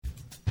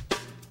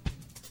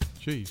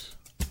Jeez.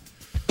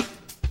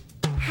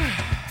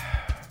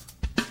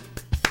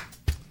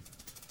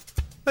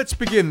 Let's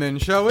begin then,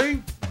 shall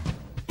we?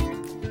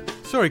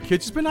 Sorry,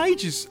 kids, it's been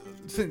ages.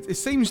 It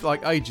seems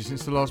like ages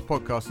since the last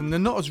podcast, and they're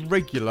not as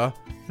regular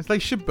as they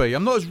should be.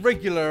 I'm not as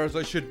regular as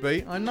I should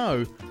be, I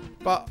know,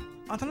 but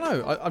I don't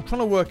know. I'm trying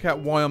to work out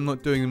why I'm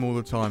not doing them all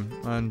the time.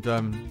 And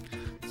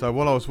so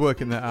while I was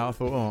working that out, I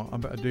thought, I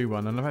better do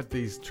one. And I've had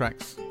these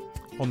tracks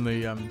on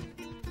the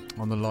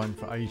line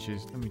for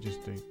ages. Let me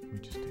just do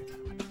that.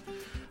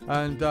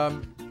 And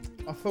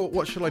I thought,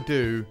 what shall I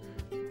do?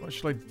 What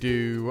shall I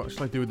do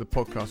with the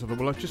podcast? I thought,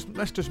 well,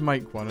 let's just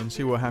make one and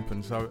see what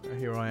happens. So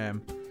here I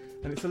am.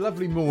 And it's a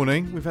lovely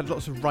morning. We've had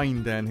lots of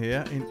rain down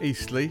here in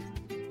Eastleigh,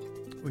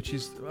 which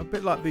is a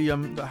bit like the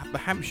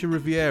Hampshire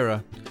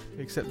Riviera,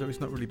 except that it's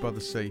not really by the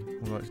sea,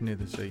 although it's near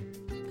the sea.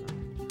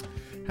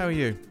 How are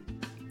you?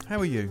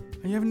 Are you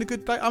having a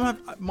good day?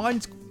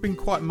 Mine's been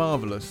quite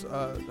marvellous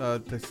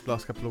this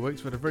last couple of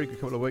weeks. We've had a very good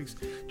couple of weeks.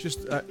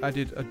 Just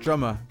added a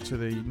drummer to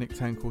the Nick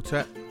Tan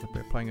Quartet.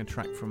 They're playing a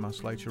track from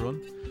us later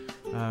on.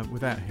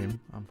 Without him,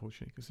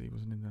 unfortunately, because he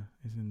wasn't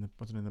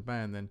in the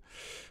band then,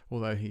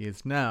 although he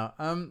is now.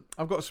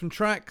 I've got some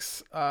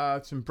tracks,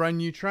 some brand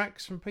new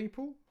tracks from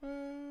people.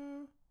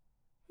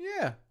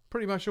 Yeah,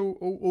 pretty much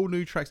all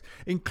new tracks,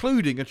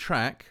 including a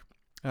track.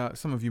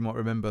 Some of you might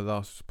remember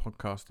last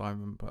podcast I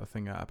put a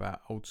thing out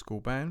about old school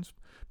bands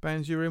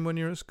you were in when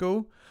you were at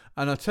school,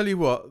 and I tell you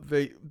what,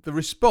 the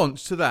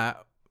response to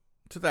that,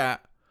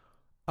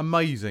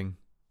 amazing.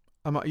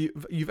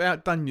 You've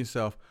outdone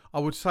yourself. I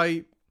would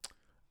say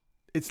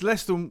it's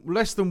less than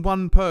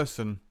one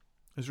person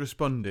has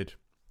responded.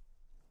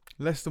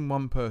 Less than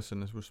one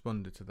person has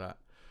responded to that.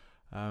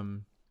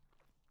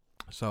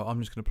 So I'm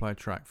just going to play a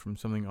track from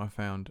something I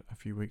found a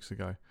few weeks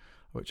ago,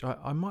 which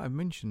I might have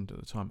mentioned at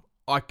the time.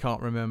 I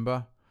can't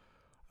remember.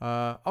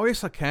 Oh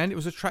yes, I can. It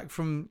was a track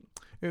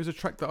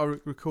that I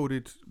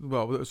recorded.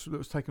 Well, it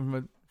was taken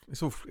from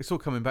It's all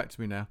coming back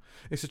to me now.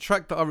 It's a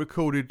track that I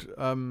recorded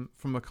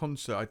from a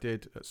concert I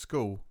did at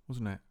school,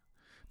 wasn't it?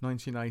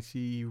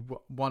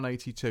 1981,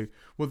 82.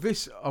 Well,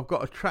 I've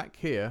got a track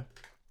here.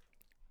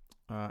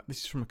 This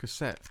is from a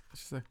cassette.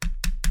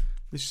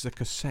 This is a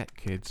cassette,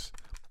 kids.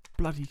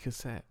 Bloody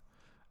cassette.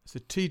 It's a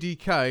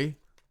TDK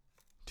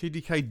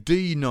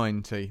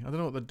D90. I don't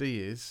know what the D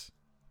is.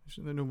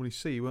 They normally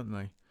C, weren't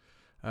they?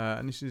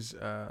 And this is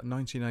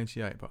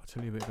 1988, but I'll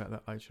tell you a bit about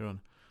that later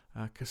on.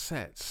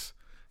 Cassettes.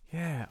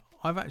 Yeah,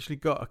 I've actually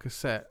got a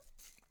cassette,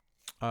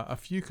 a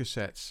few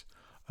cassettes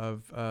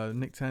of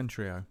Nick Tan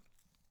Trio.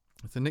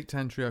 It's a Nick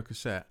Tan Trio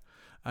cassette,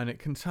 and it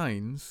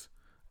contains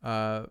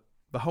the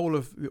whole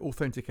of the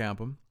Authentic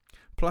album,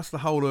 plus the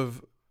whole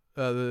of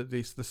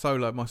my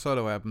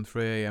solo album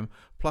 3am,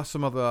 plus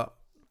some other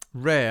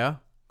rare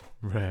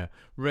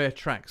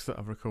tracks that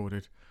I've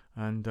recorded.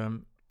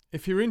 And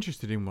if you're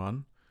interested in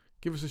one,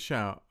 give us a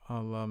shout.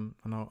 I'll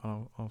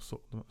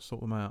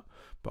sort them out.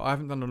 But I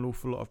haven't done an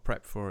awful lot of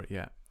prep for it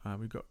yet.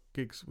 We've got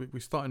gigs. We're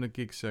starting a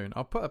gig soon.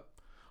 I'll put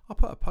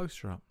a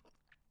poster up,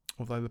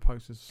 although the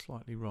poster's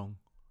slightly wrong,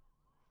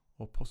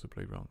 or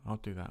possibly wrong. I'll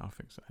do that. I'll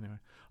fix it anyway.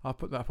 I'll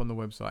put that up on the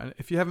website. And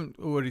if you haven't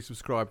already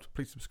subscribed,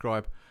 please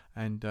subscribe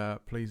and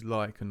please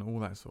like and all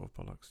that sort of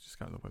bollocks. Just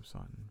go to the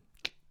website and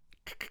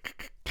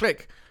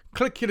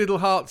click your little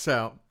hearts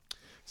out.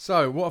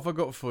 So what have I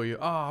got for you?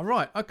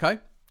 Right. Okay.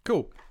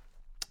 Cool.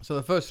 So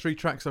the first three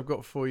tracks I've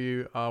got for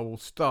you, I will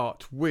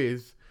start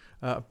with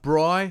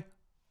Bry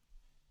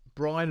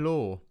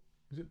Law.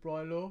 Is it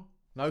Bry Law?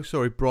 No,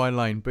 sorry, Bry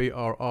Lane.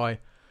 BRI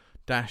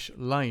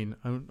Lane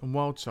and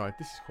Wildside.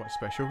 This is quite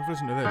special.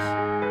 Listen to this.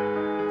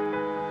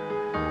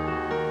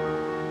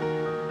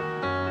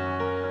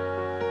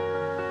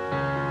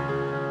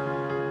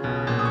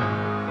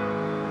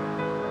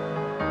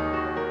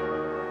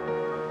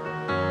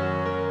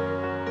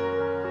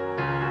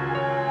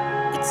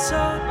 It's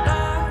so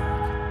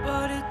dark,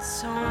 but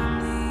it's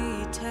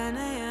only 10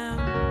 a.m.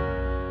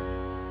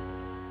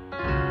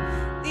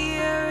 The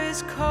air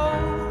is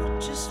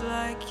cold, just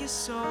like your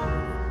soul,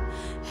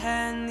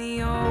 and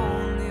the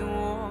only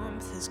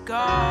warmth is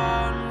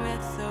gone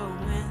with the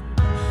wind.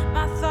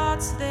 My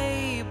thoughts,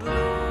 they blow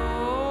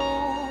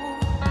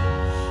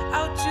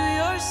out to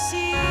your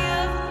sea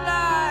of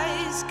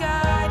lies,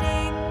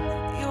 guiding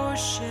your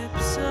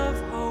ships of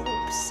hope,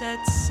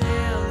 set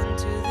sail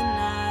into the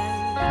night.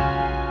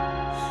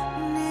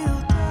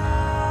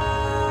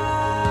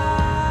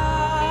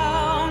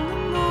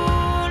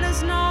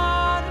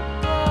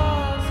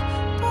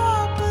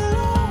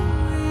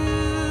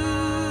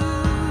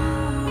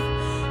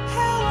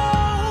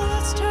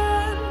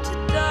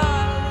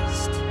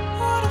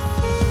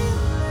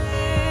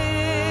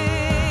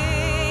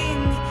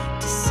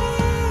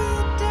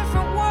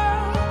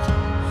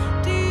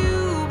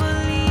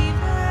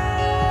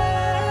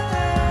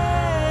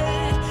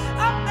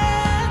 I've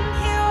been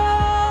here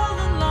all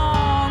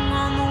along.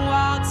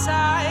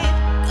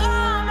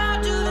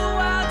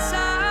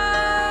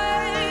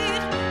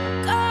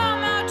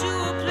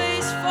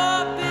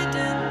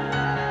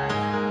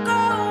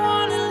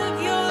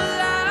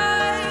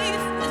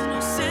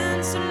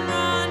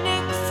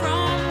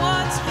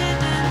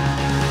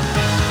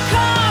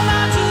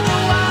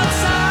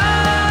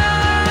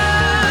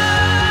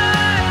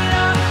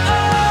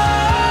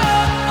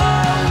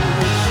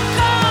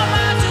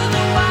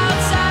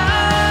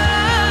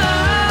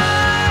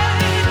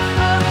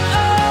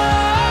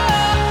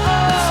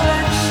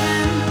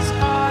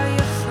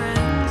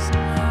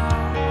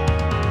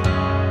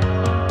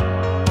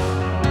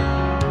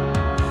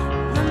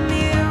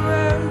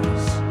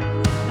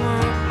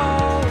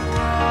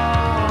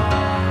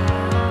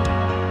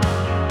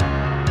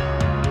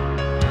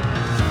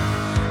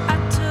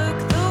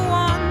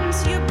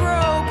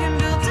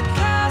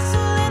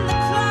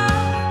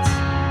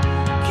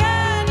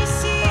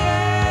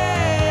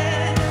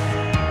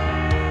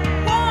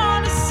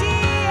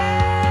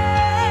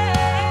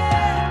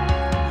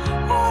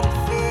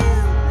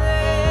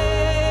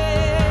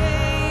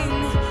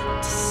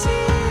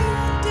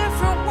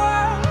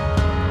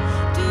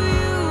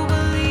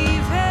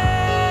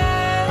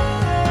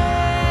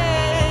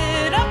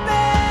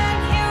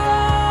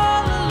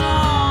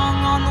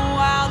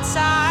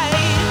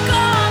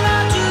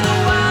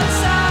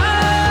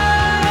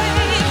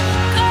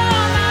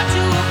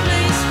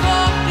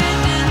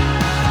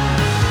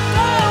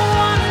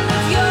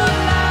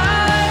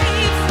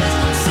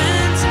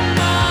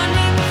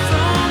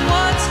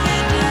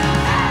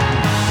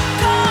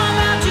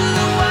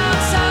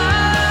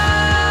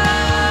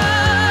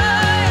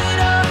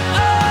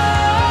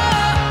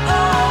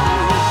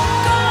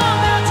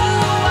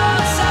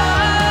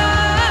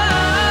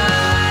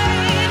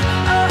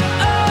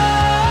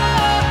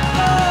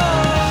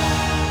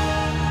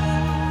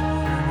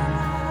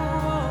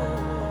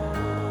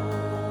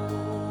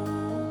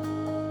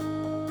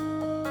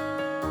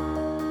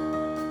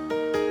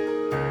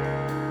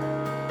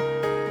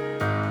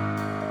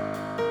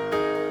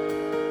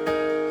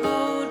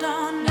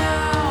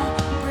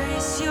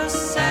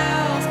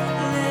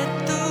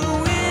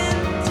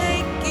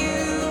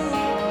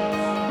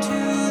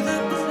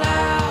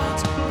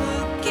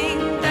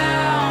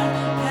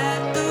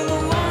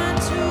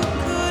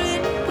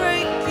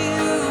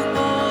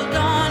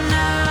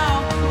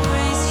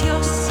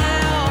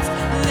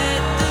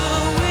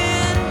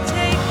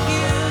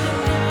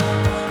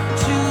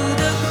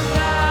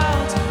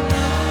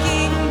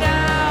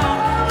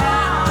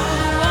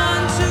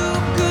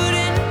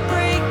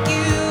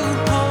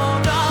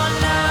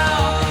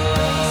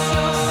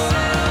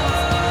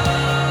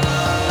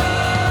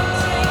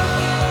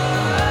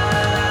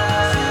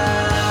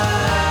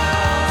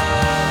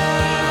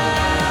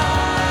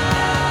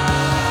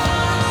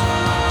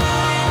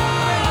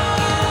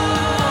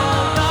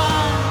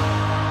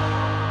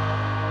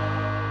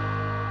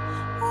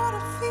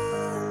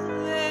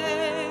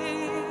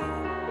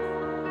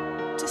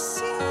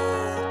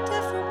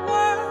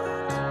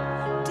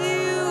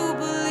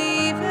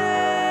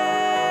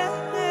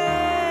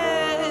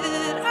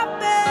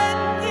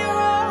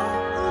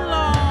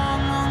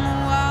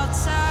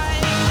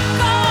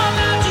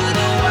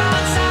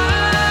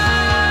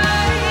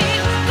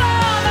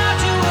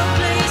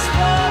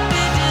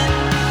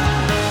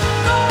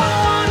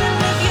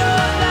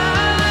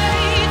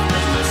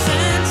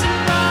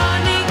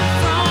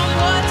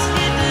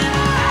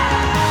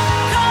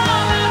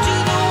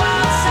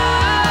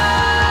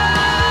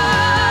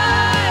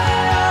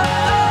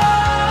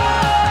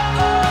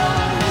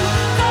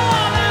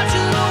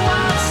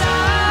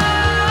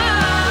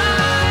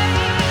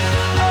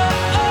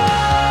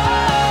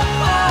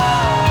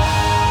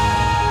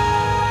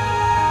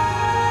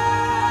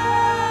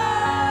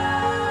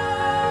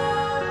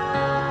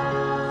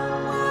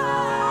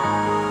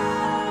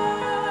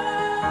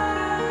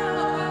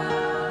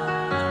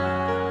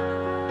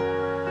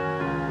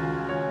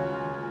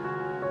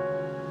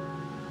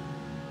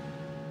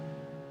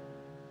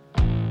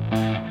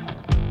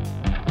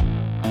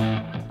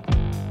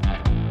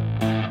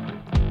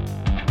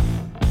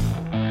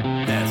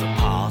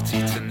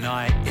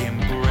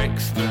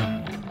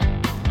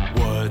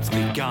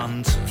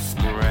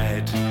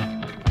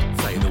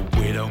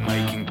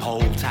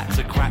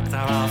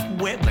 checked our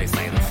ass whip. They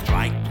say the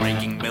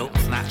strike-breaking milk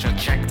snatcher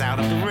checked out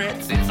of the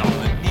Ritz. It's on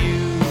the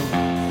news.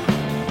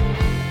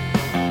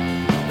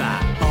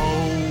 That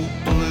old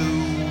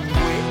blue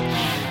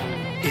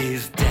witch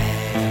is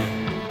dead.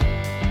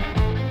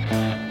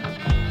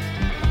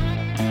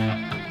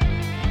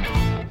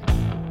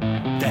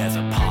 There's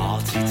a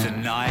party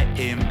tonight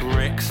in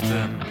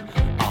Brixton.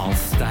 I'll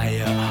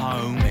stay at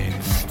home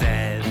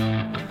instead.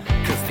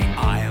 'Cause the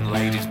Iron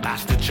Lady's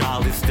bastard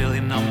child is still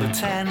in number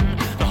 10.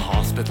 The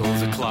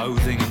hospitals are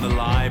closing and the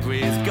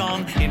library is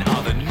gone. In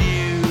other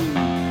news,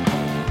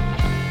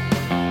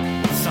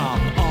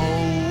 some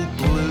old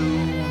blue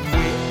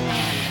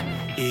witch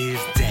is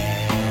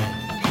dead.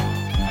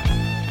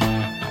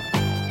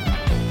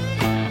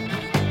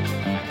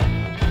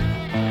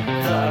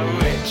 The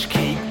rich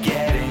keep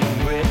getting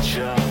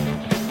richer,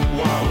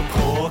 while the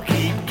poor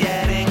keep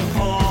getting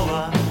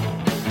poorer.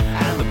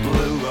 And the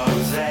blue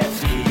rosettes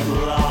keep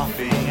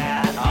laughing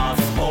at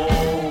us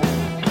all.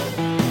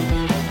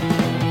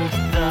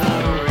 The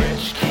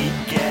rich keep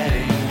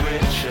getting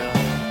richer,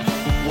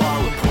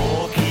 while the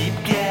poor keep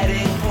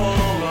getting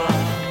poorer.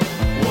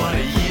 What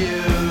are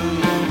you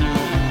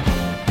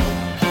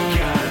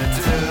gonna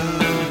do?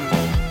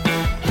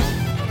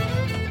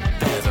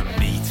 There's a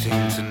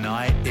meeting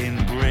tonight in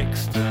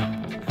Brixton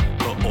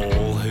for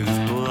all whose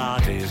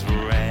blood is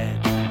red.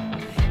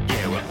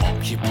 Yeah, we're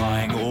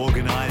occupying,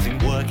 organising,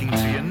 working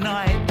to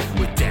unite.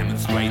 We're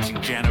demonstrating,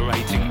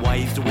 generating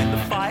ways to win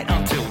the fight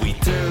until we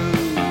do.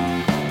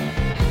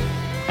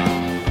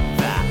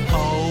 That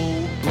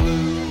old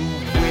blue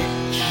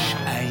witch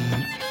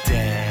ain't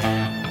dead.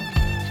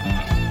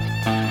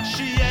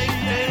 She ain't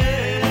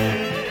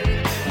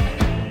dead.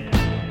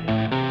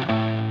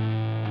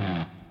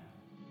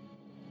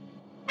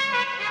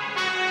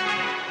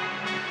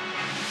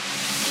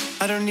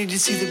 I don't need to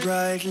see the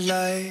bright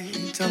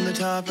lights on the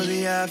top of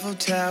the Eiffel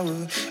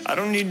Tower. I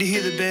don't need to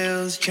hear the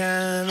bells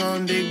chime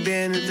on Big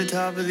Ben at the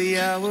top of the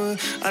hour.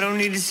 I don't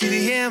need to see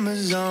the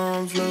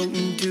Amazon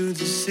floating to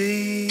the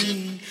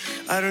sea.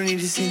 I don't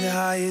need to see the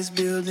highest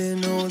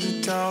building or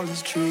the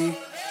tallest tree.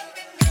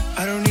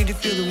 I don't need to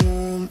feel the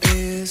warm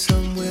air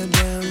somewhere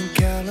down in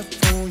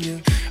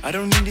California. I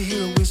don't need to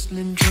hear a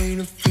whistling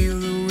train or feel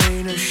the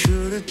rain. I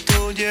should have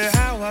told you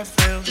how I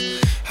felt,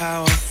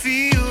 how I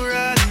feel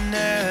right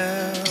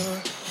now.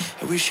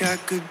 I wish I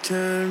could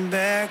turn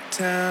back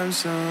time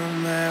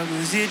somehow.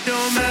 'Cause it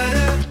don't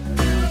matter,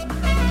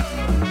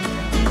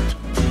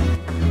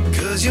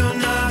 'cause you're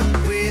not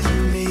with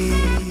me.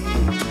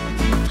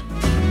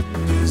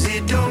 'Cause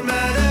it don't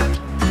matter,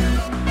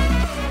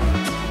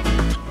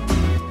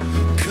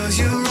 'cause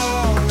you're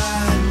all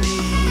I need.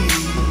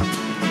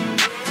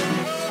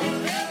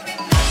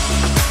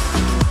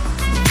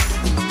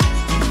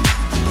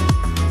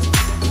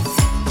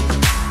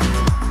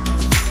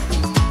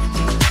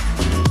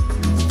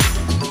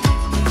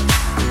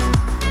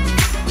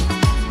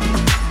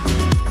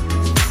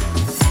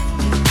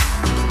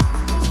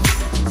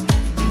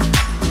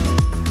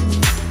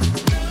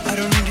 I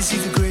don't need to see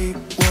the Great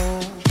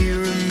Wall,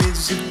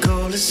 pyramids, the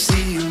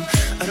Colosseum.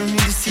 I don't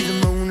need to see the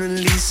Mona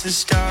Lisa,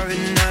 Starry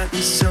Night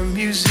in some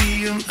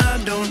museum. I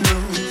don't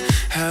know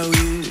how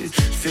it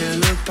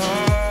fell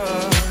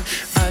apart.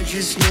 I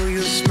just know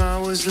your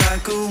smile was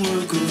like a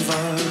work of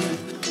art.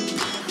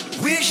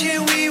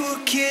 Wishing we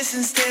would kiss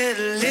instead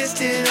of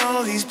listing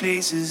all these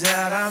places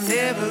that I'm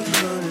never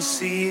gonna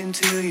see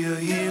until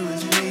you're here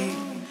with me.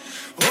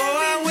 Oh,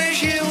 I'm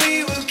wishing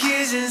we would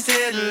kiss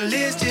instead of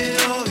listing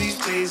all these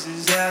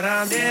places that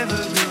I'm never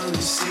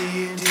gonna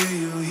see until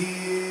you're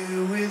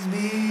here with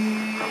me.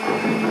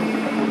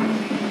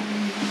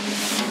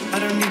 I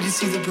don't need to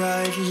see the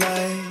bright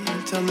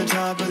lights on the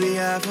top of the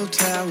Eiffel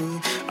Tower.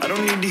 I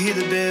don't need to hear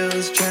the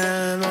bells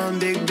chime on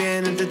Big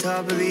Ben at the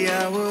top of the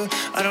hour.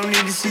 I don't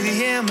need to see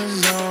the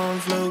Amazon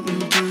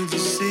floating through the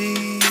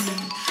sea.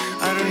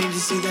 I don't need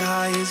to see the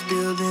highest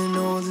building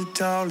or the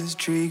tallest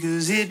tree.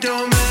 'Cause it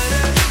don't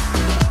matter,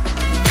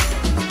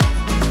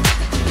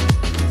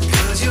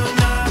 'cause you're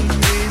not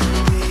with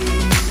me.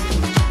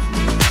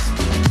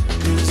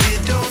 'Cause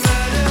it don't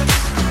matter,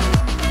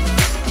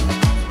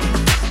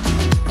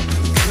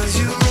 'cause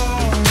you're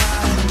all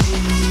I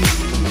need.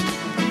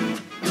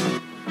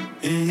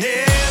 And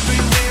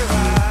everywhere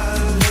I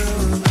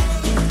look,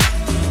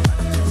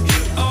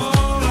 you're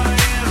all I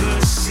ever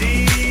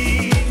see.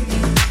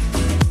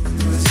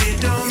 'Cause it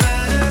don't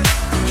matter,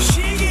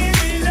 she gave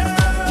me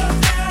love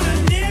that I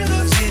never.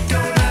 'Cause it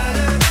don't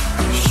matter,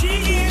 she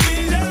gave me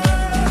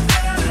love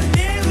that I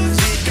never.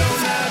 'Cause it don't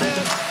matter,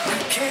 I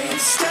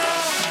can't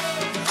stop.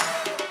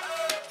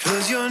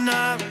 'Cause you're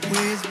not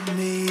with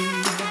me.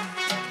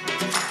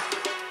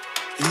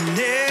 And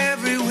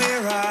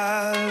everywhere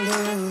I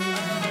look,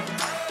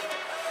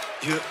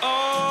 you're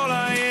all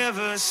I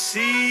ever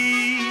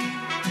see.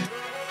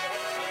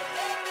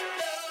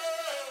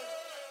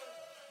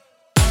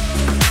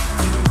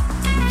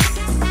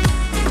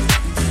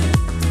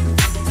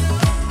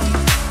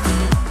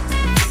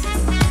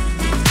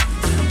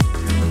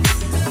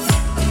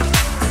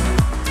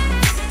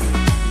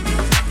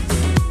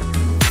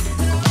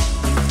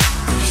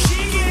 She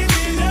gave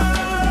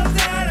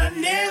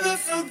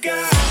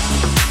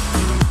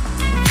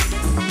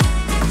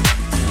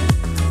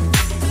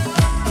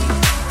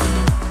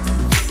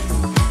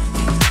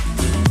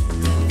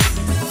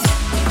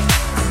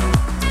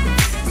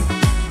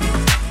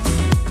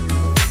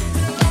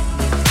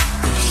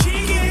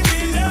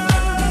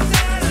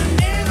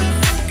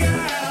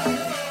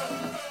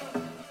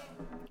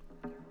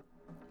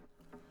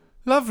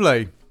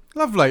Lovely.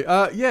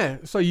 Yeah,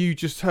 so you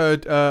just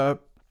heard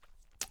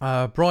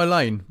Bry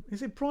Lane.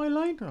 Is it Bry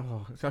Lane?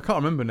 Oh, I can't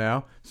remember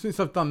now. Since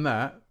I've done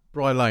that,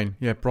 Bry Lane.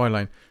 Yeah, Bry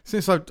Lane.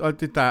 Since I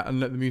did that and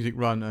let the music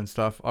run and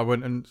stuff, I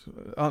went and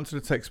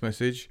answered a text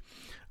message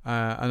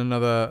and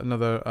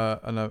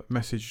another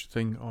message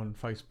thing on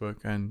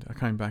Facebook, and I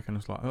came back and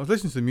I was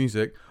listening to the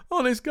music.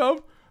 Honest,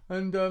 Gov.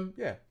 And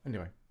yeah,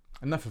 anyway,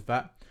 enough of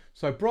that.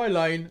 So Bry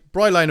Lane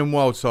and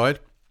Wildside.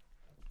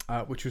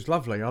 Which was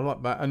lovely. I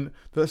like that, and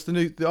that's the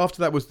new. After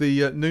that was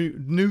the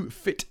new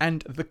Fit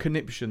and the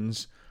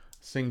Conniptions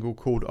single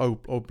called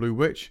Old Blue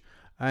Witch,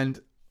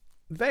 and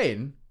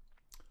then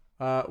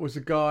was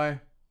a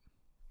guy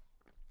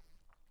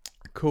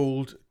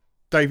called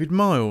David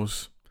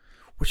Miles,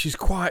 which is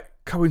quite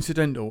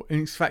coincidental.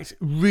 In fact,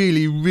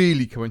 really,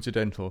 really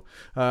coincidental,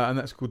 and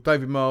that's called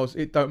David Miles.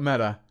 It Don't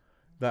Matter,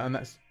 and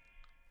that's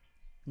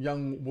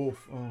Young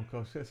Wolf. Oh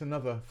gosh, that's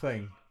another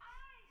thing.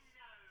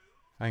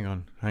 Hang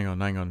on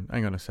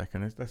a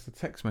second. That's the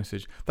text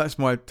message. That's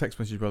my text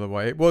message, by the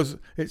way.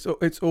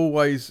 It's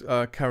always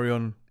Carry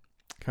On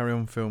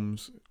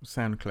Films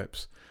sound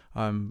clips.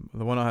 The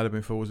one I had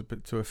before was a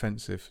bit too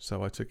offensive,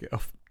 so I took it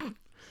off.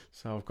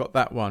 So I've got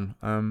that one.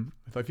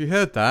 If you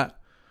heard that,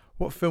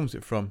 what film's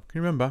it from? Can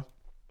you remember?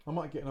 I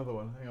might get another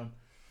one. Hang on.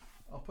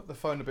 I'll put the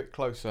phone a bit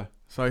closer.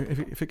 So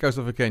if it goes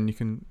off again, you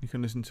can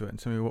listen to it and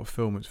tell me what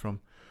film it's from.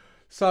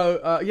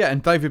 So yeah,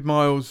 and David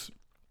Miles,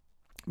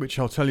 which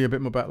I'll tell you a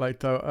bit more about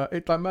later.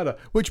 It Don't Matter,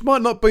 which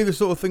might not be the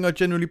sort of thing I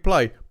generally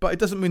play, but it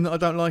doesn't mean that I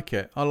don't like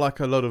it. I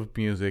like a lot of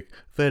music,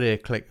 very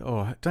eclectic.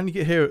 Oh, don't you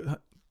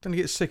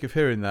get sick of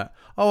hearing that?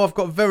 Oh, I've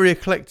got very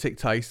eclectic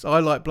taste. I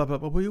like blah blah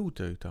blah. We all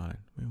do, darling.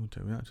 We all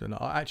do.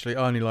 I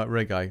only like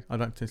reggae. I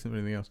don't listen to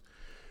anything else.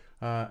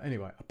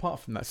 Anyway, apart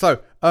from that,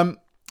 so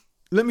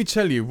let me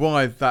tell you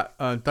why that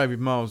David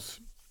Miles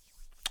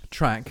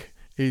track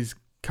is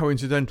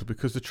coincidental,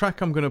 because the track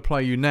I'm going to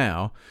play you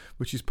now,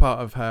 which is part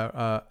of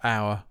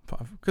our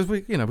because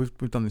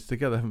we've done this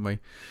together, haven't we?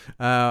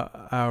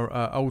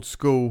 Our old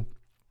school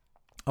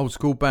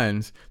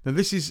bands. Now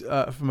this is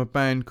from a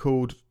band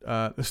called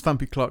the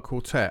Stumpy Clark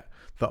Quartet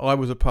that I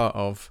was a part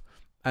of,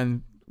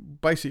 and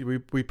basically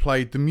we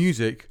played the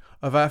music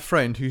of our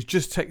friend who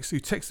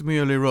texted me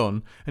earlier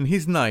on, and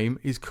his name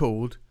is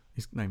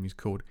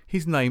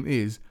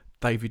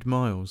David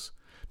Miles.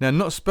 Now,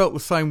 not spelt the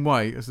same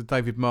way as the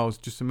David Miles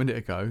just a minute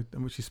ago,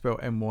 which is spelled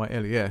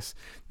M-Y-L-E-S.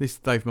 This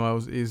Dave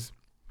Miles is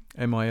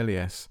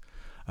M-I-L-E-S.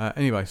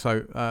 Anyway,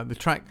 so the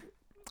track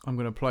I'm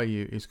going to play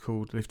you is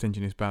called Lift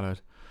Engineer's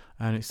Ballad,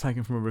 and it's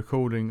taken from a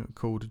recording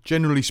called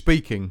Generally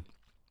Speaking,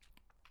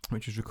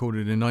 which was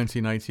recorded in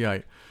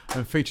 1988,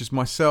 and features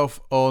myself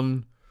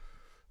on,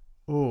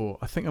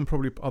 I think I'm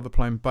probably either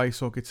playing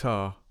bass or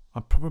guitar.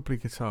 I'm probably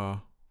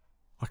guitar.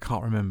 I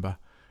can't remember.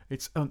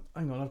 It's, hang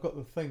on, I've got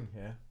the thing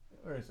here.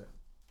 Where is it?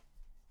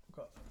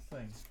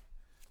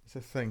 It's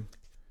a thing.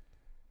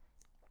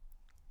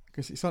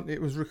 Because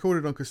it was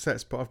recorded on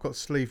cassettes, but I've got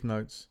sleeve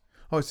notes.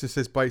 Oh, it just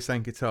says bass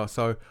and guitar,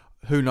 so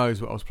who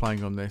knows what I was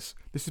playing on this.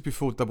 This is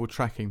before double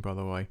tracking, by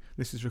the way.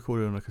 This is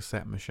recorded on a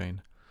cassette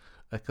machine.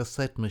 A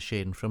cassette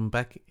machine from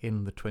back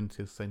in the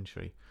 20th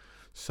century.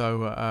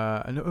 So,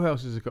 and who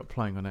else has it got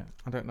playing on it?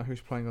 I don't know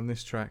who's playing on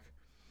this track.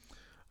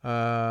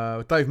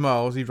 Dave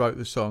Miles, he wrote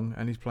the song,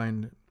 and he's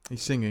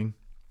singing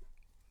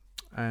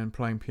and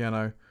playing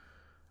piano.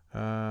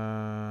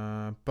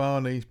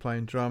 Barney's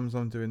playing drums,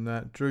 I'm doing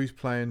that. Drew's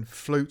playing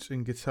flute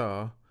and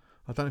guitar.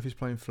 I don't know if he's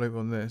playing flute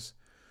on this.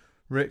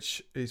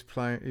 Rich is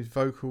playing his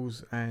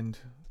vocals and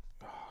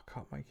I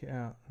can't make it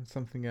out, and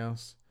something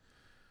else.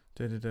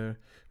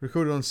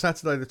 Recorded on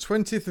Saturday the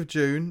 25th of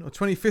June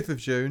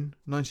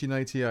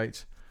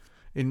 1988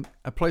 in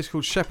a place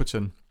called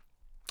Shepperton,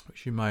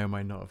 which you may or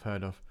may not have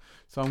heard of.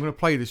 So I'm going to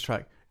play this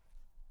track.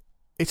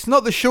 It's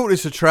not the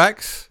shortest of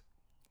tracks,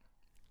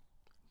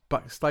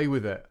 but stay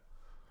with it.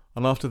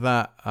 And after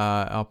that,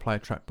 I'll play a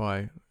track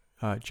by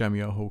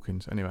Jamie O.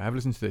 Hawkins. Anyway, have a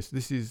listen to this.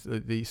 This is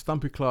the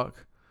Stumpy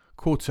Clark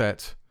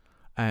Quartet,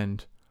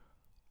 and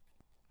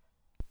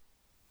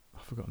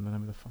I've forgotten the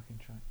name of the fucking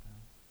track now.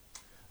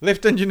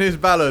 Lift Engineer's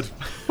Ballad.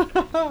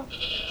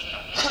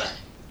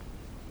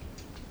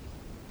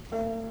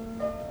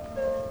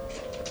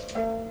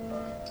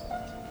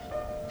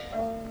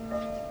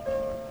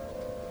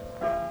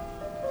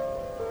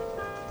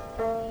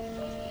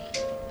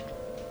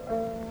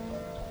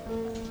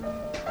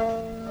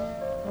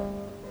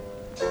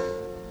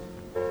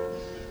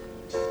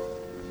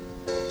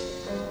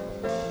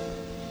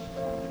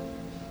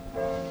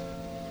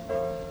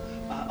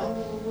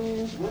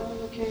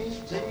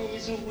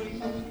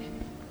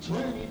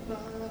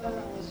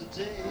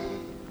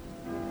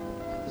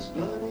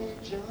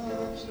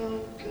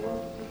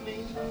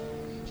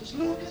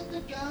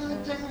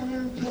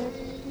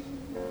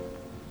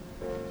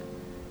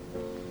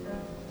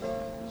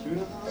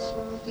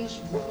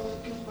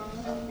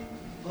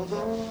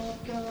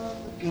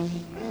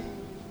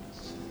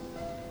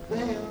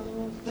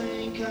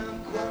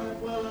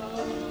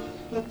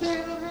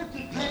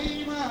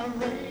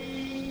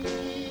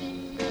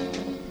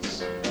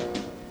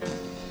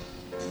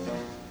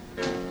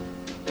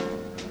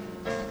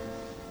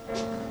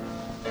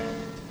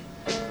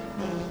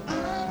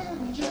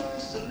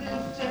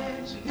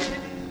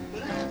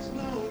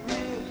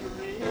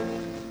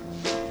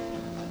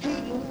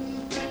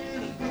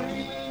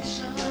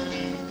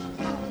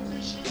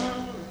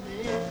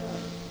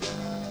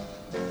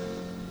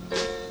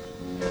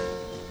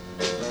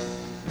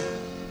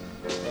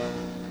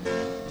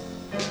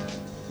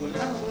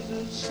 When I was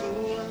in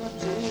school, I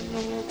didn't know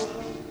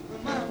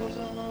what my mind was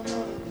on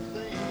other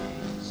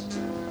things.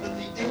 At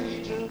the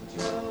age of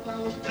 12, I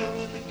was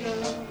doing the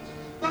girls,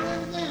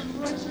 buying them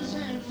braces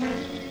and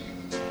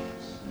rings.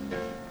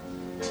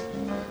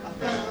 I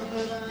found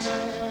that I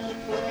had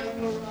played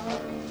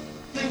around,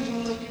 things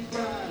were looking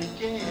bright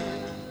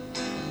again.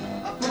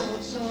 I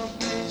bought some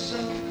crayons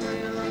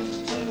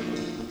too,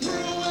 threw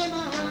away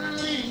my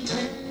writing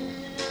pen.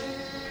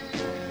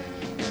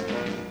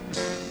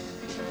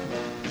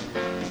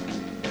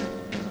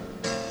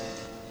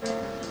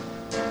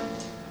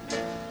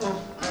 Oh,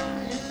 I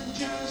am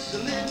just a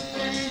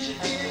little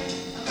engineer.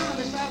 I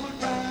honest I would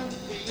rather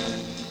be.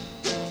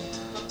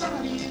 My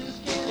body is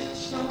getting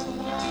so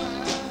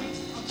hard.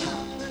 I'm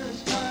tired as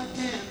I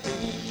can be.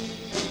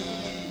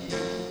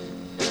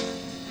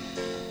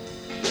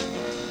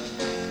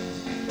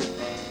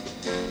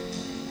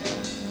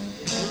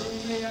 Threw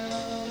me out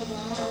of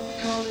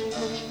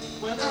college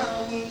when I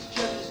was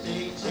just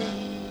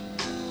 18.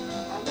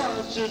 I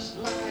was just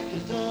like a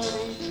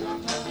dirty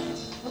dropout.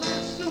 Well,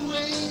 that's the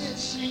way it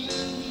seemed.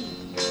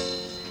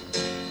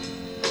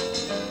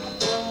 I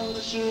thought I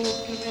should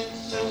commit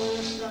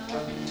suicide.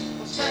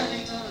 I'm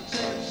standing on a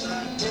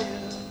tenside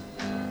hill,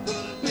 but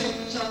a big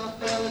tall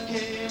fella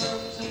came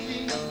up to me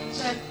and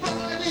said, "Boy,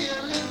 be a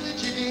little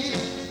engineer."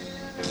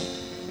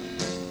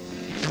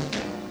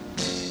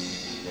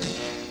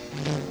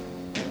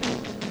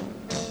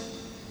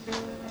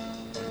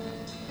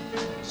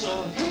 So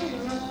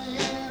here I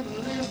am, a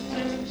lift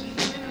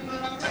engineer, but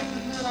I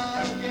reckon that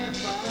I'll get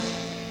by.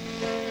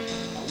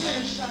 I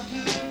wish I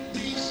could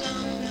be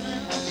something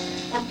else.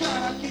 Oh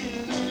God, I'd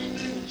give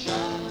anything a try.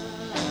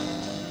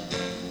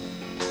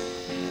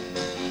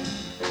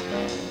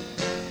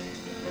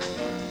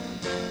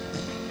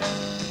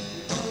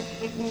 Up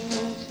the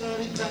pool,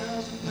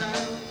 30,000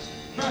 pounds,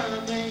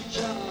 mermaid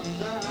John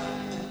and I.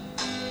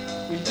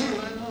 We threw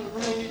out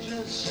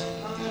outrageous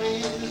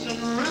ideas and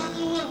around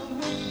the world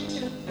we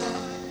had fly.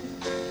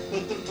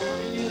 But the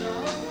money it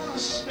all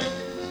was spent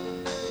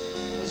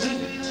as if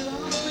it had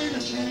all been a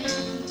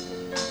dream.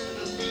 And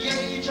at the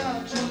age of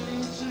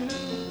 22,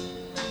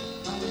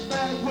 I was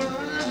back where I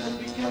had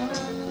begun.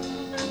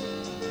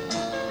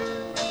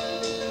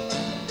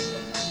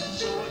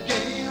 So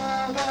again I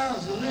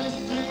was a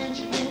lift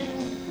engineer,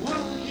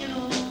 working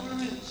over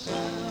in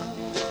South.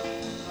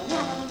 I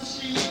wanted to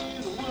see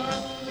the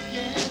world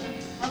again.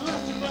 I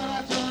loved it, but I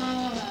don't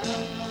know.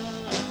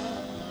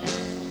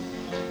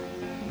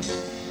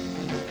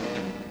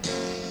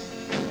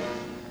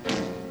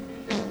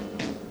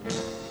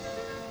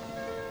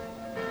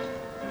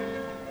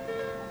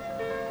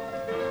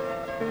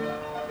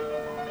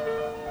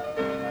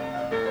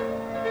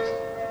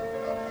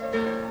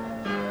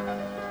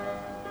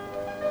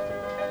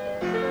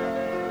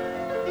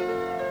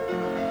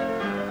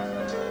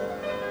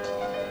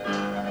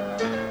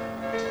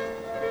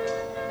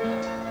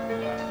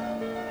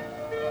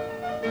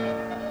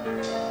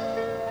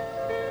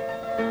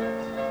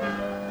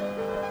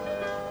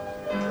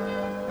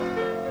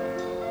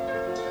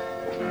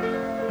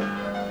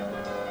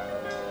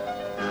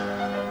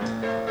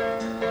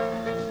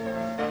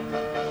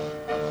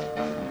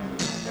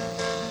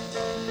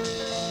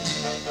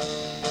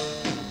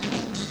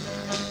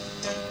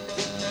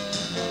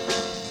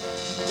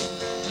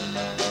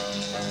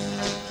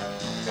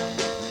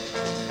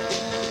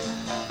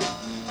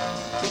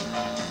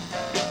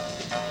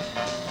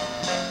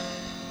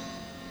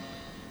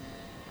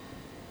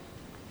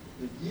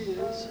 The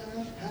years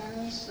have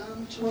passed,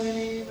 I'm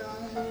 29.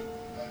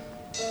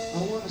 I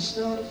wanna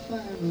start a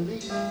family.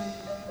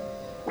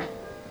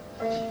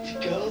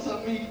 Girls I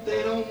meet,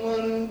 they don't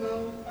wanna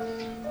know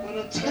when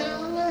I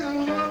tell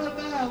them all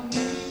about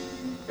me.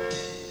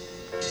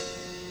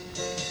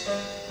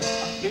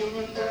 I feel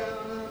run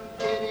down, I'm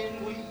getting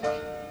weak.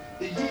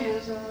 The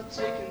years are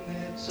taking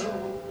their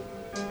toll.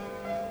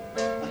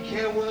 I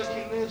can't work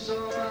and live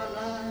all my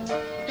life. I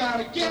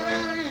gotta get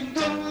out and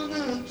go on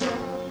the door.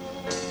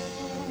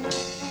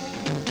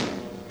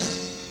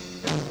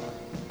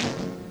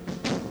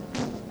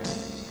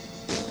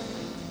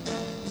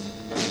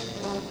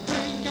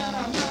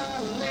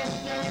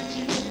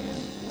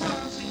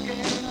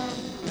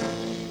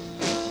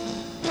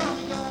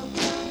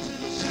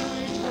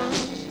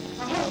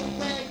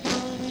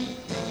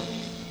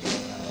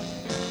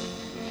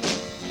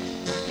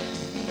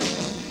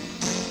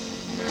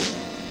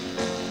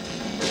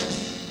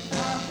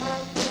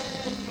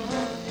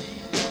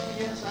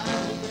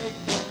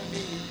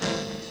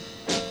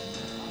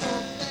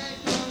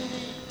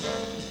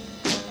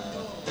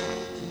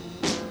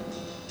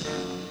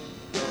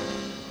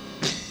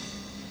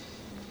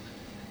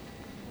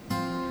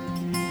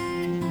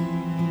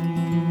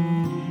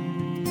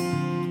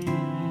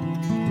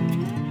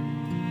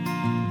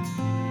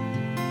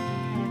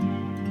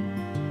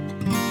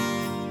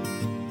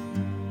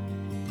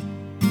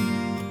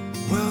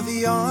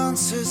 The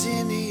answer's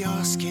in the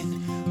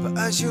asking, but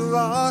as you're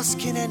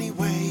asking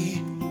anyway,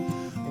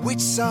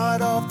 which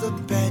side of the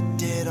bed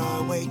did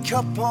I wake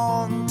up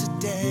on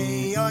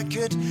today? I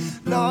could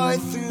lie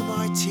through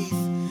my teeth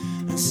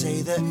and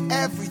say that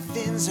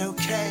everything's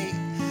okay,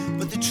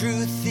 but the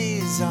truth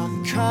is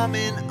I'm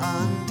coming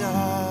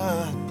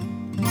undone.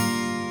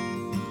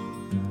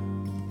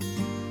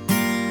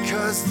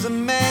 'Cause the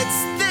meds,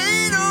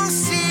 they don't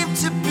seem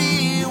to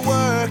be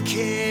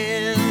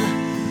working.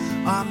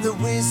 I'm the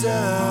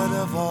Wizard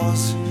of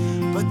Oz,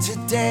 but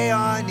today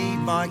I need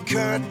my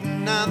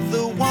curtain. And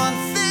the one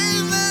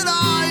thing that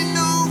I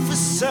know for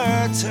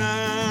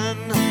certain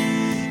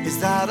is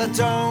that I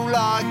don't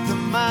like the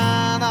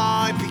man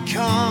I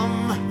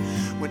become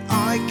when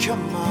I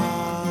come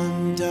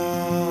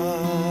undone.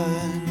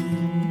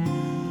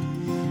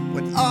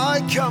 When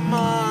I come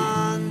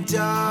undone.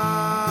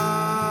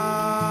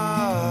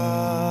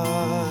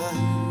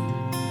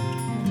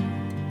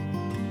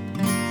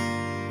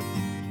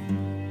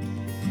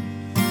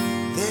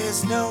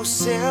 There's no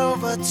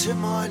silver to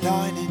my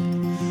lining,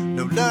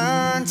 no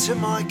learn to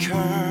my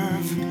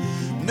curve,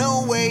 no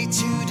way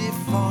to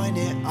define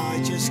it.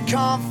 I just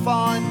can't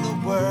find the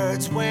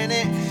words when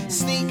it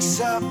sneaks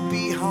up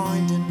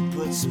behind and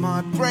puts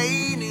my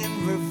brain in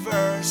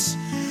reverse.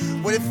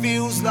 When it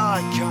feels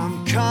like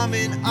I'm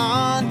coming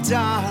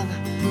undone,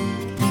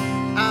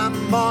 and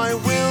my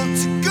will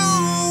to go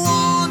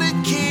on, it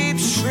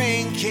keeps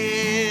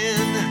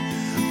shrinking.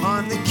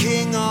 I'm the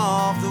king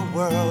of the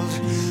world,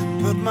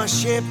 but my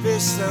ship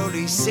is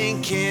slowly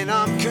sinking.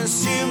 I'm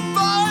consumed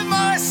by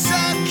my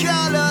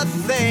circular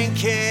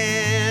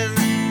thinking.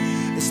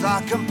 It's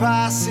like I'm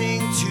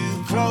passing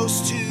too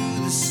close to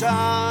the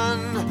sun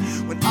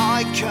when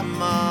I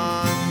come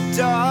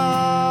undone.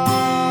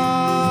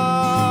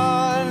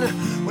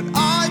 When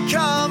I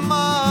come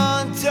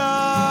undone.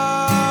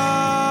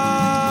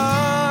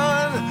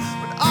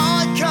 When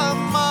I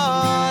come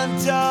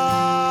undone.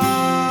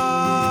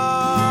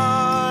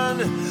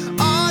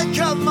 I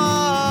come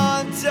undone.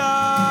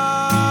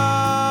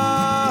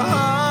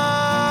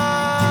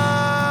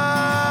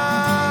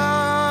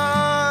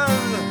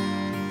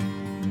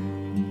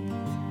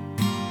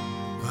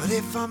 But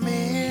if I'm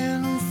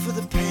in for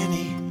the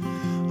penny,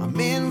 I'm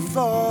in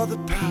for the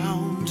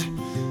pound.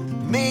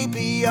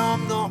 Maybe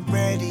I'm not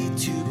ready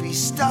to be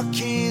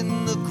stuck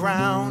in the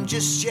ground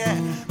just yet.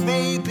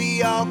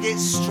 Maybe I'll get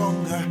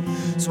stronger,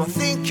 so I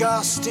think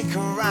I'll stick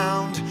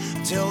around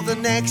till the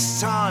next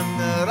time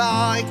that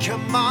I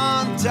come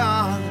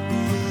undone.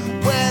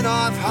 When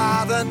I've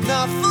had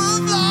enough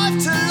of life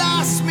to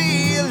last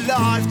me a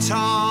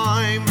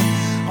lifetime,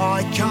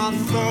 I can't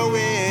throw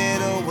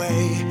it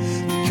away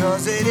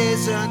because it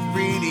isn't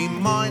really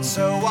mine.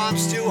 So I'm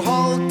still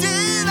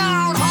holding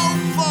out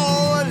hope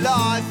for a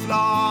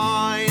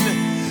lifeline,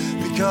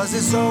 because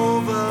it's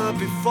over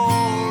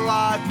before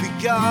I've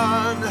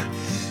begun.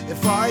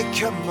 If I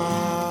come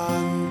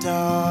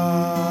undone.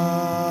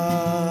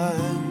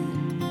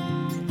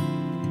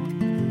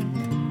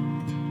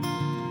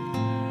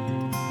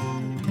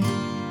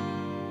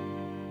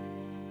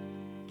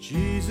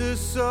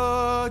 Jesus,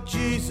 oh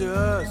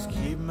Jesus,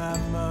 keep my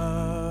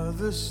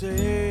mother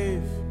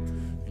safe,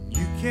 and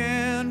you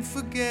can't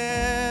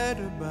forget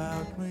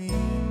about me.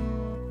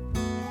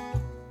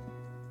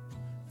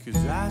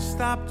 'Cause I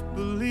stopped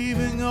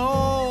believing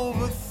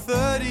over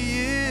 30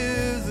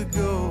 years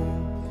ago.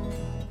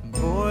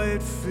 Boy,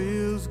 it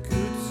feels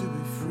good to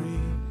be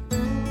free.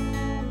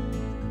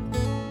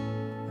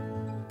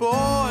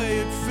 Boy,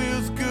 it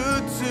feels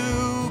good to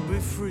be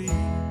free.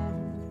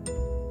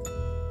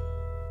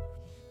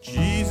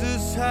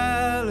 Jesus,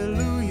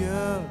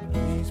 hallelujah,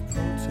 please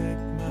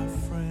protect my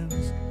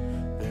friends.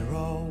 They're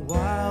all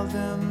wild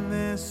and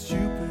they're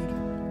stupid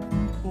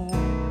and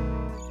poor.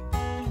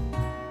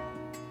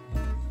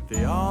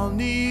 They all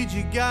need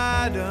your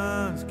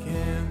guidance,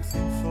 can't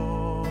think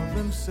for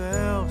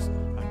themselves.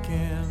 I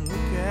can't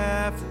look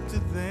after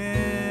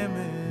them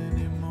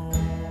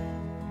anymore.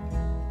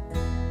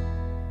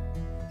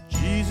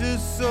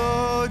 Jesus,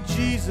 oh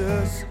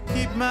Jesus,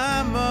 keep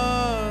my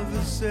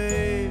mother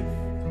safe.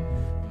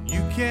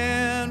 You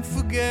can't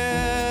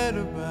forget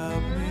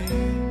about me.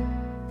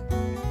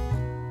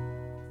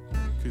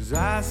 'Cause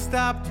I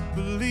stopped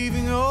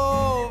believing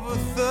over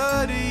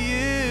 30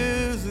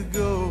 years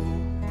ago.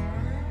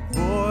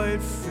 Boy,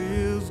 it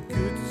feels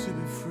good to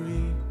be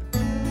free.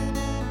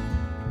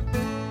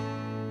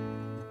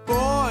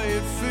 Boy,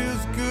 it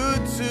feels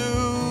good to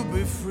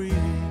be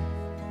free.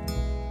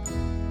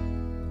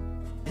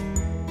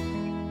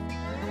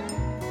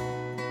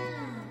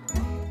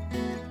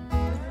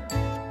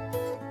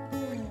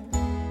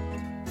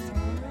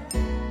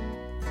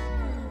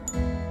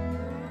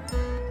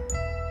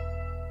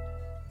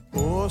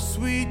 Oh,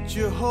 sweet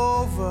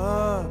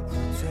Jehovah,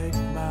 protect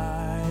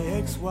my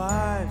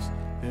ex-wives.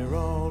 They're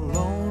all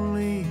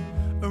lonely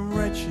and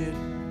wretched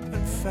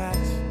and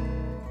fat.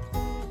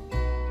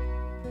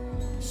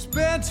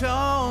 Spent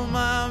all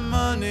my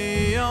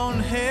money on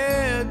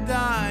hair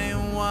dye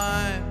and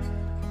wine.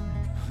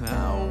 I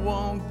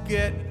won't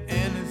get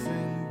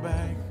anything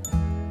back.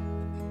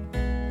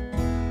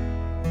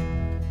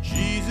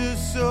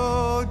 Jesus,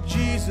 oh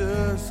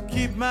Jesus,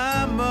 keep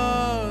my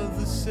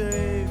mother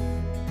safe.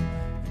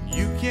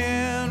 You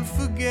can't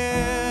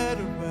forget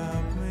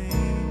about me.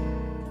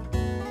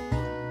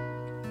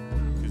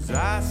 'Cause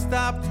I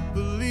stopped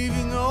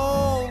believing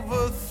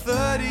over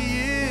 30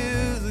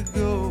 years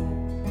ago.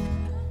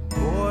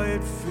 Boy,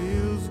 it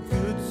feels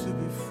good to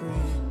be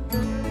free.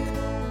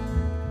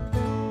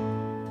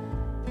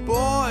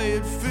 Boy,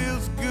 it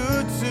feels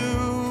good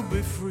to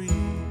be free.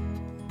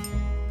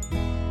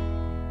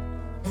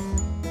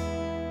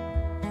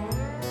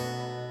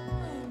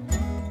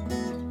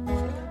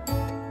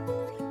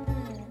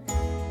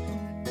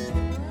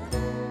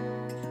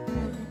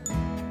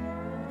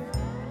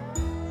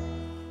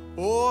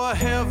 Oh,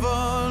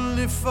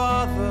 Heavenly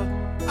Father,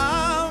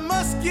 I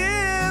must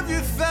give you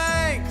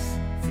thanks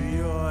for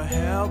your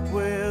help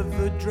with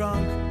the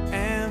drunk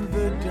and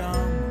the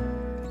dumb.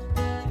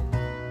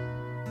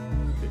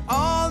 They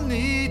all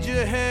need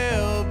your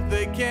help,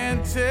 they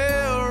can't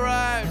tell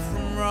right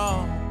from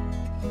wrong.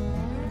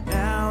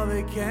 Now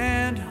they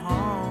can't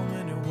harm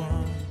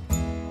anyone.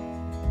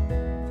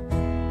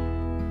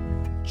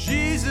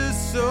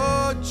 Jesus,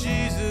 oh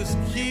Jesus,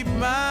 keep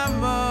my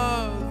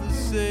mother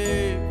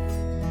safe.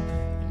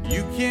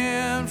 You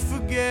can't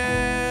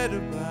forget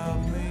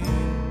about me.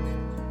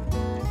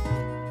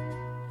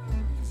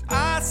 'Cause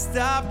I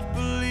stopped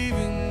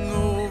believing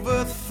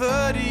over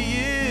 30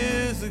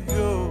 years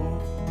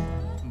ago.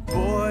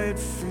 Boy, it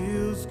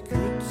feels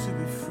good to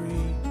be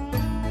free.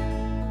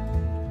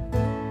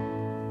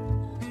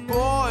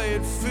 Boy,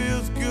 it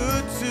feels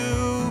good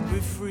to be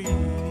free.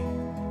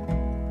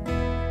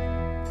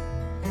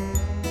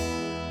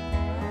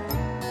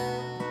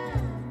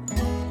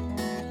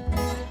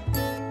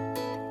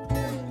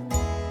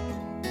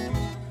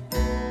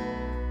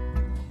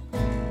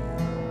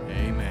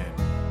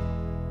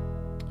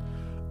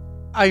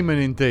 Amen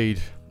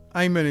indeed.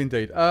 Amen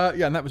indeed.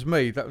 Yeah, and that was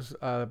me. That was,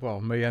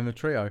 me and the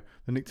trio,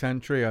 the Nick Tan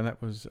trio, and that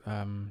was,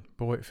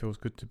 Boy, It Feels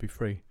Good to Be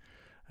Free.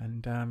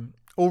 And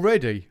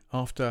already,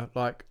 after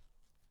like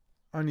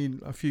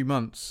only a few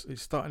months,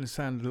 it's starting to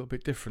sound a little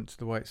bit different to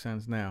the way it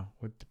sounds now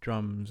with the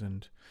drums,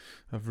 and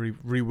I've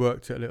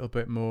reworked it a little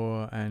bit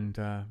more, and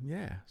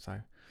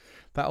so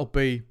that'll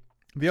be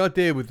the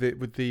idea with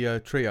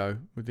the trio,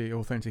 with the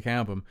Authentic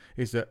album,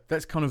 is that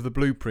that's kind of the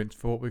blueprint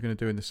for what we're going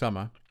to do in the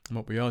summer. And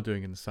what we are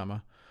doing in the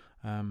summer,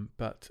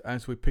 but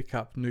as we pick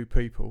up new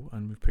people,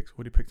 and we've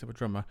already picked up a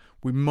drummer,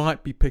 we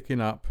might be picking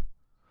up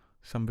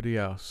somebody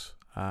else.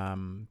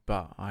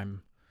 But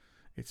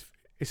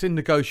it's in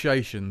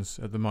negotiations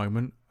at the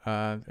moment,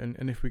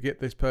 and if we get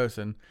this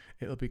person,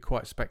 it'll be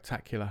quite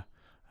spectacular,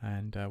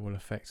 and will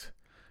affect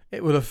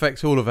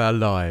all of our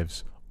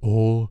lives,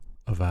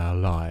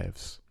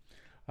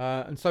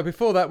 and so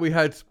before that we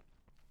had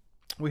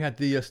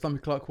the Stumpy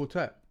Clark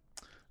Quartet.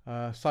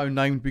 So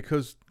named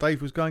because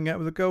Dave was going out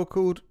with a girl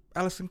called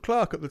Alison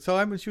Clark at the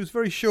time, and she was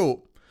very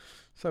short.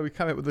 So we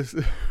came up with this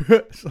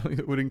something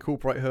that would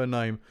incorporate her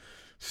name,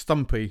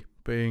 Stumpy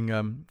being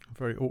a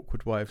very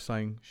awkward way of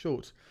saying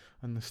short,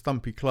 and the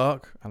Stumpy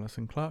Clark,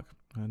 Alison Clark,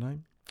 her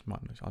name. I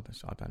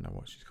don't know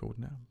what she's called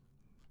now.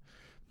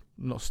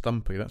 Not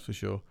Stumpy, that's for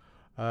sure.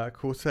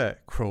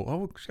 Quartet,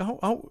 cruel.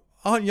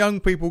 Aren't young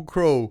people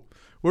cruel?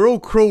 We're all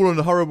cruel and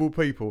horrible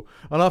people.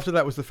 And after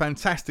that was the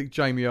fantastic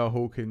Jamie R.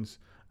 Hawkins.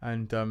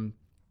 And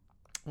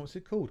what's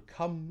it called?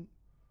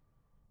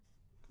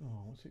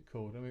 What's it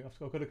called?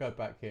 I've got to go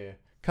back here.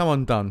 Come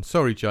Undone.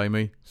 Sorry,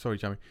 Jamie. Could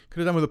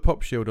have done with a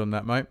pop shield on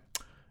that, mate.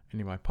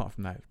 Anyway, apart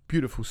from that,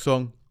 beautiful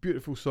song,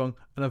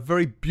 and a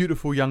very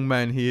beautiful young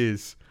man he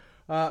is.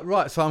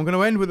 Right, so I'm going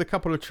to end with a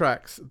couple of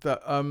tracks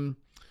that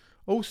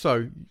also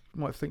you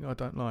might think I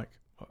don't like,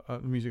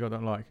 music I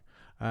don't like,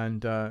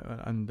 and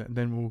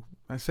then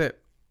that's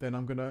it. Then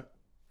I'm going to.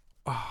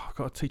 I've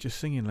got to teach a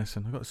singing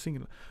lesson. This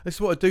is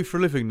what I do for a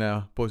living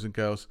now, boys and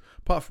girls.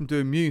 Apart from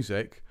doing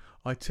music,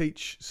 I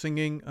teach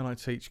singing, and I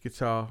teach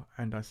guitar,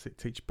 and I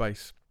teach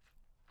bass,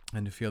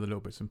 and a few other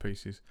little bits and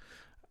pieces.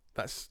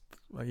 That's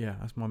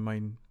my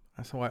main.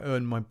 That's how I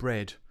earn my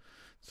bread.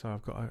 So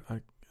I've got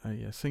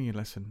a singing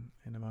lesson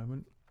in a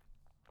moment.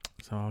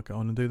 So I'll go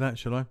on and do that,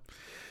 shall I?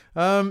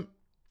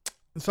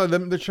 So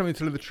they're showing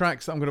me the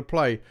tracks that I'm going to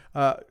play.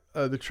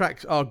 The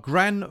tracks are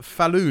Gran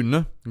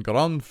Falloon,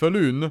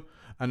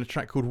 and a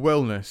track called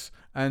Wellness.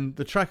 And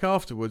the track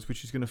afterwards,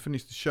 which is going to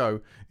finish the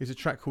show, is a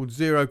track called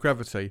Zero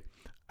Gravity.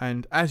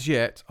 And as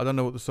yet, I don't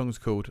know what the song's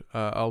called.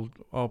 I'll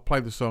play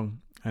the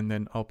song, and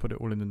then I'll put it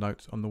all in the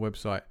notes on the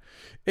website.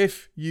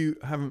 If you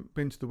haven't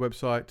been to the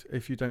website,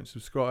 if you don't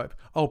subscribe...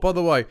 Oh, by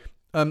the way,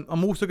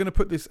 I'm also going to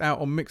put this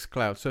out on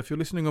Mixcloud. So if you're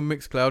listening on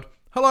Mixcloud,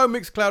 hello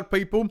Mixcloud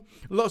people.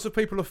 Lots of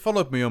people have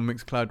followed me on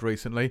Mixcloud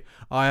recently.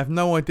 I have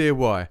no idea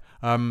why.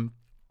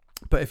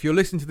 But if you're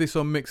listening to this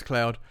on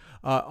Mixcloud,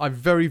 I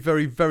very,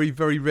 very, very,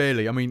 very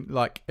rarely,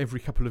 like every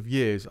couple of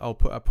years, I'll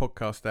put a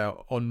podcast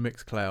out on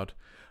Mixcloud.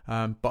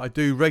 But I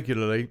do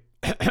regularly,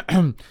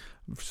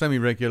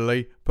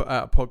 semi-regularly, put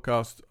out a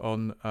podcast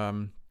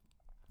on,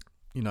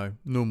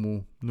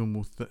 normal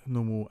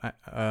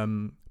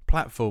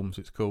platforms,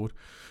 it's called.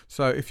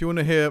 So if you want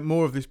to hear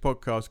more of this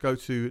podcast, go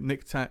to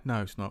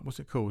no, it's not.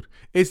 What's it called?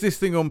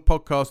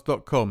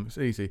 IsthisThingonPodcast.com. It's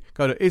easy.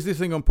 Go to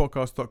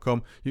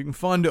IsthisThingonPodcast.com. You can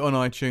find it on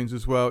iTunes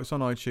as well. It's on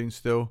iTunes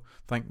still.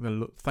 Thank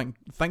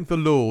the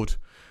Lord.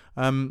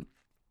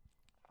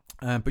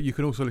 But you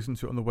can also listen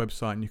to it on the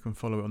website, and you can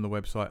follow it on the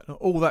website.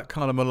 All that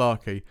kind of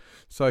malarkey.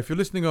 So if you're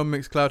listening on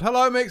Mixcloud,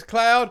 hello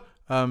Mixcloud.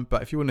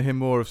 But if you want to hear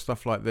more of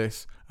stuff like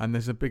this, and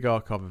there's a big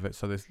archive of it,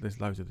 so there's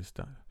loads of this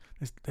stuff.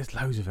 There's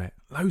loads of it.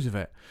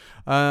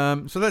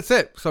 So that's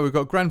it. So we've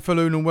got Grand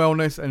Falloon and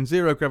Wellness and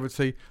Zero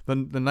Gravity. The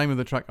name of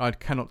the track I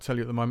cannot tell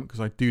you at the moment because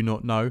I do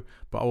not know,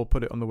 but I will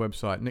put it on the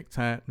website. Nick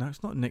Tan. No,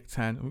 it's not Nick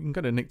Tan. You can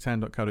go to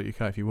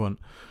nicktan.co.uk if you want.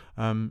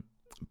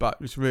 But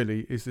it's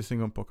really is this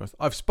thing on podcast.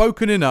 I've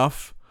spoken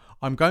enough.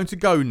 I'm going to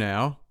go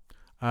now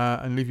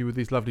and leave you with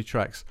these lovely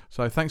tracks.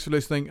 So thanks for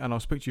listening, and I'll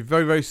speak to you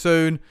very, very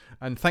soon.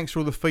 And thanks for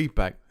all the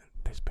feedback.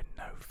 There's been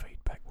no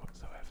feedback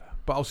whatsoever.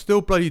 But I'll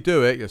still bloody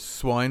do it, you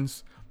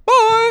swines.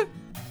 Bye!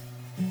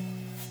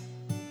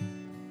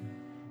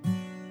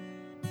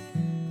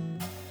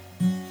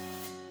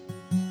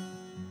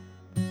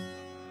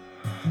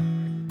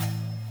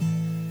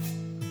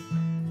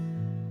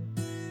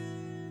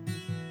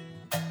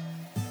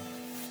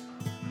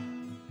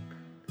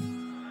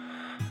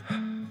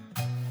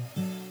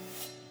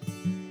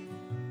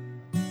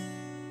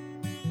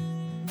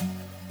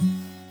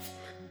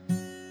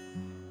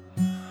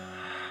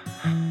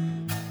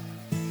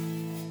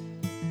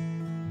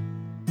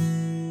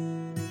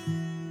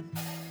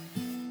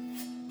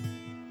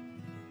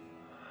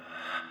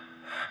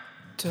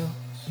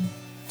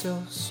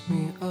 Dose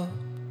me up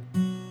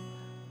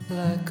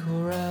like a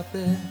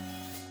rabbit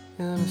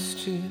in a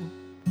stew.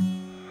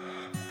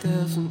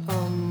 There's an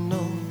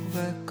unknown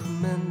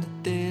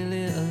recommended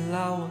daily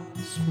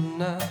allowance for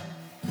now.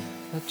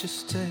 I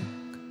just take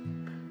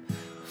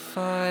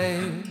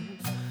 5.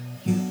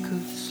 You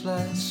could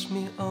slice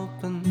me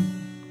open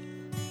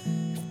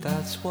if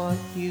that's what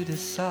you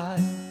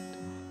decide.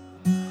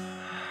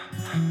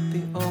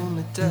 The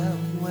only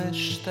damn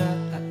wish that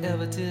I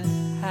ever did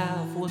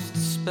have was to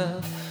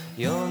spell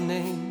your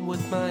name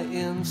with my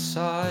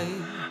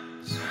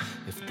insides.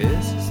 If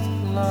this is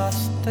the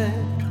last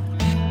thing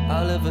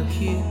I'll ever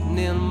hear,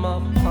 nail my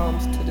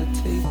palms to the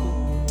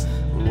table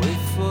and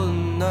wait for the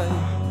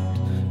night.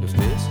 If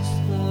this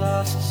is the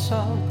last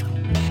song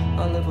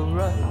I'll ever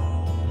write,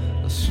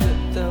 I'll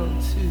slip down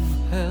to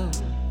hell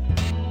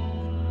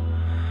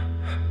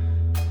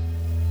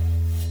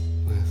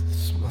with a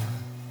smile.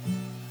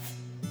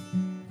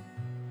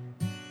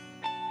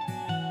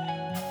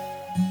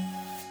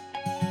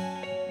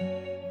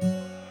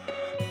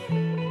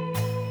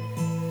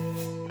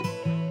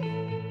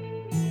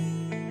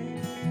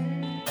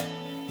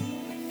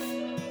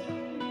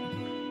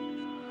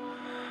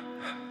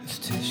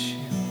 Tissue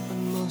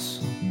and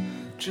muscle,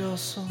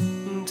 jostle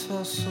and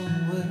tussle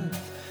with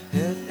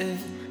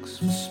headaches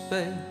for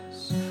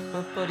space.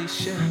 My body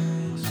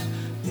shakes.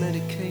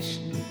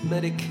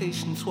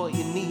 Medication's what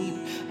you need.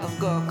 I've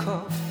got a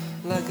cough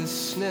like a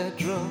snare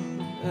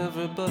drum.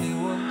 Everybody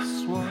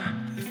wants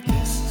one. If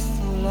this is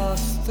the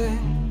last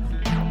thing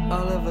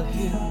I'll ever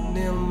hear,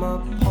 nail my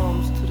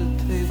palms to the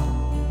table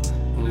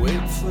and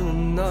wait for the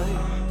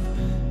night.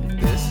 If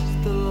this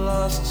is the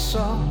last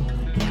song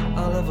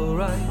I'll ever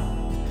write,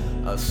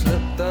 I'll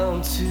slip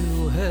down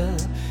to hell.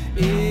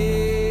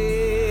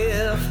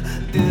 If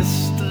this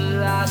is the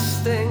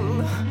last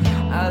thing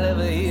I'll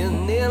ever hear,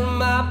 nail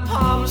my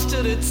palms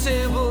to the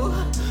table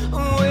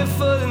and wait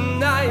for the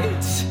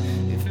night.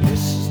 If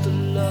this is the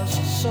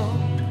last song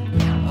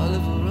I'll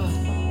ever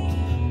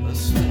write, I'll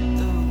slip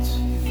down to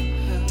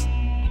hell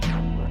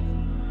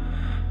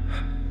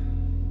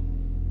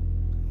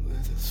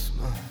with a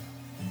smile.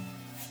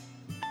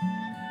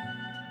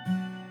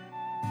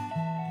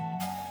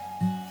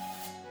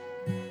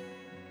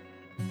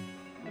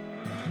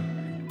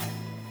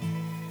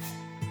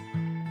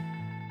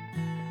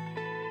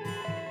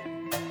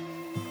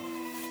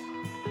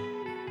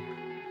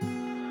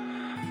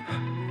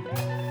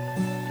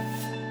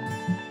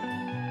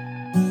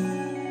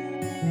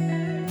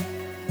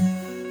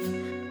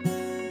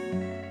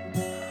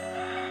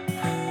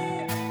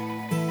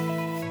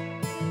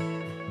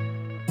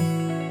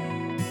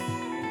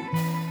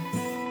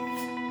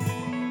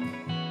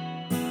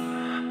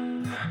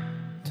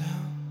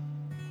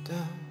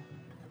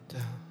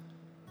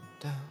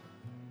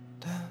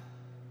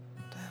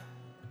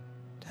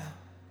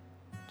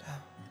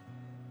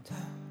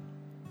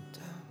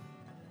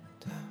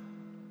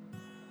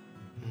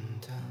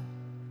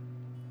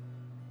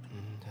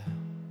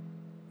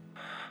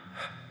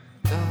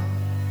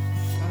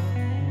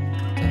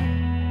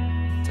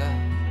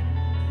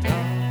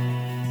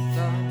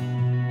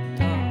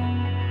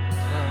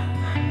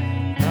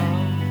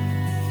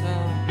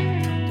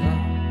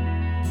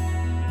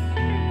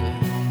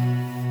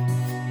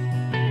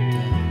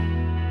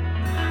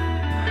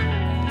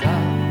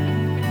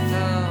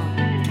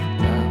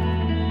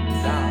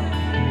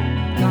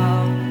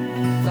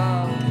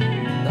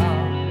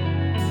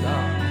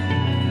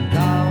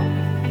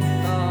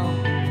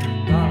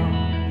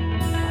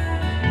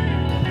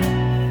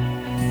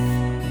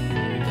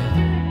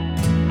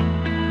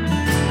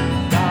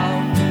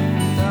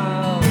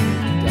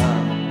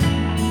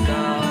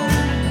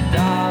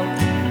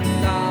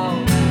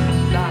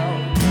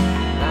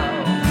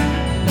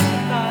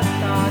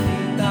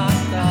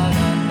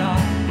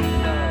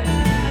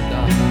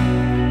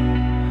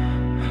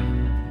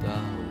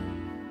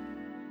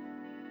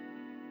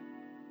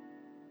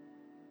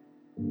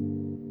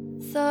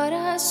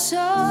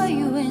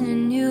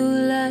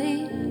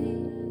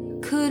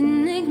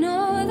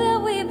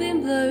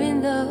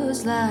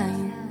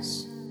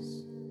 lines,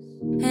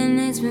 and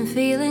it's been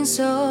feeling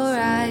so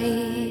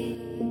right.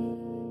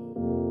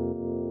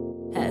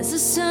 As the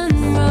sun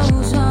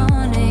rose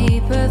on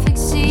a perfect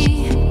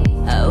sea,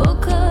 I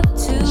woke up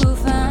to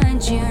find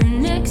you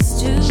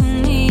next to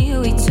me.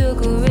 We took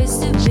a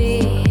risk to be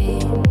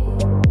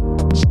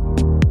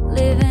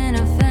living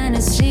a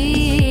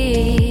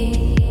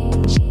fantasy.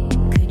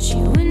 Could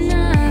you and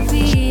I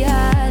be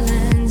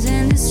islands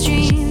in the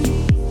stream?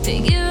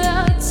 Figure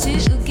out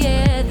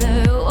together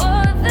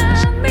what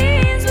that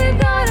means. We've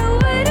got a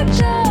way to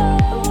go,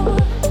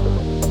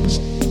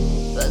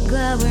 but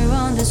glad we're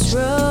on this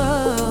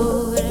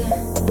road.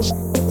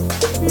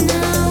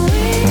 Now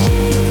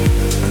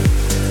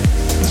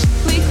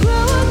we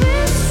grow a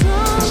bit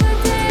stronger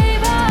day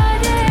by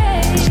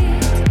day.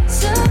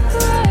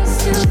 Surprised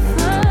to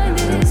find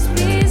this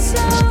peace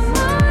of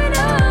mind.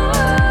 Our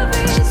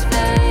worries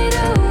fade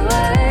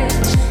away.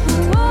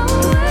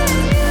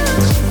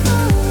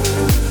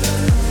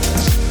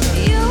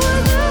 You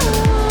were the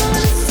one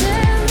to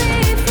set me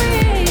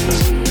free.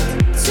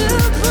 To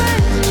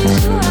brand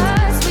new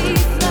heights we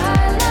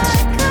fly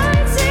like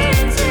kites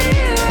in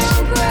zero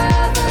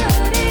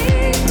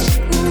gravity.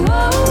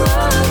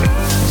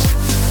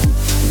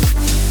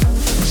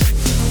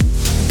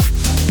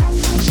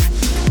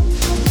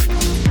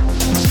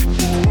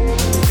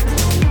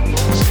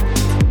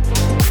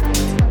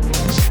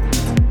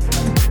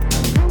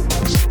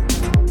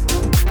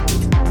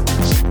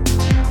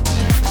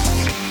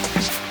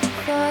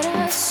 Thought I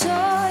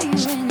saw you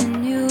in a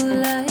new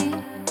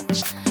light.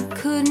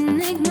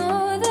 Couldn't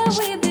ignore that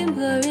we've been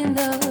blurring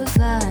those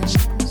lines,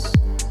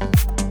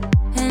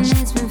 and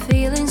it's been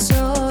feeling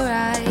so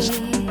right.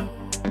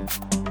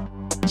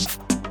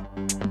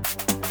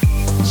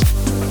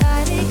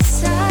 Got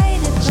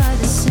excited by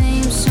the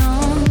same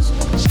songs.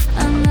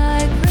 I'm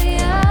like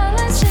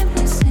Rihanna,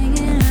 simply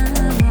singing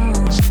along.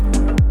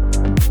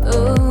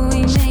 Oh,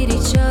 we made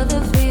each other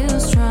feel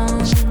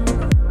strong.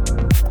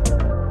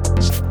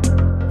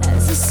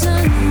 As the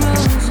sun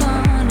rose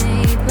on a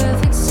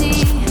perfect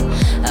sea,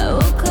 I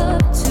woke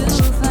up to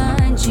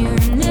find you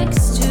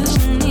next to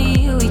me.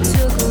 We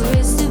took a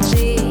risk to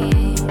be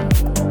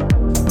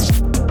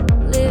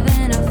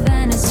living a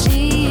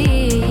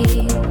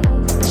fantasy.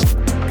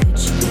 Could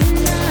you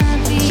and I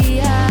be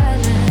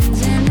islands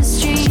in the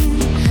stream?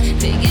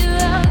 Figure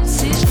out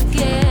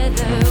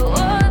together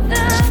what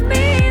that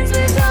means.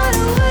 We've got a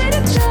way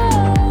to go,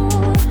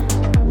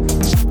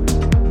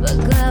 but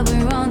glad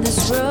we're on this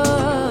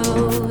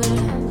road.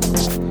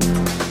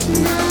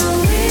 Now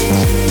we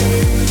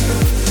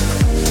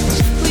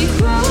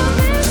grow a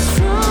bit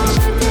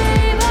stronger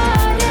day by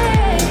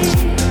day.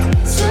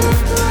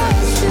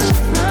 Surprised to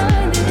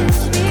find this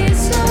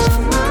peace of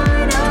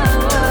mind. Our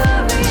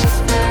worries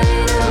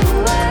fade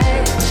away.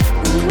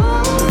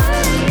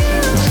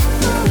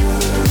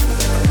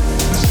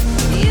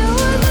 You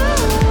were the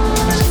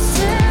one to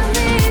set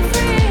me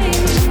free.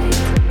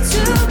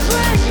 To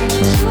brand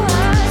new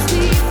heights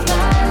we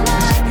fly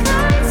like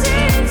kites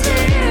in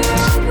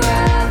zero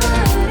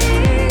gravity.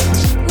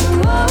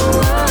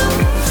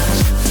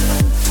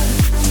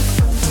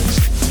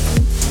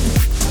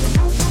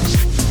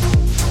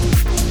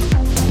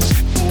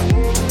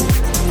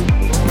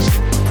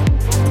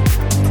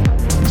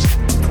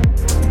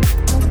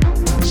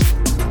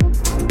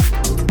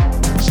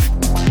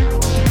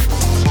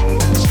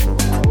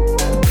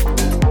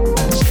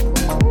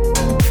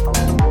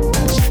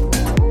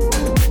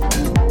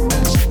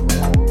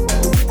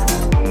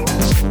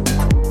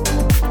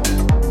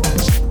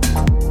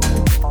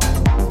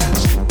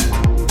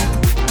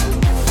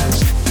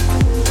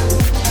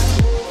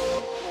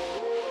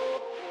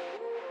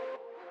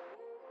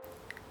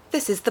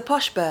 This is The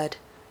Posh Bird,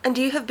 and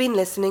you have been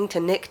listening to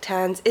Nick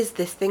Tan's Is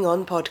This Thing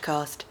On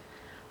podcast.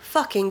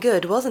 Fucking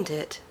good, wasn't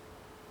it?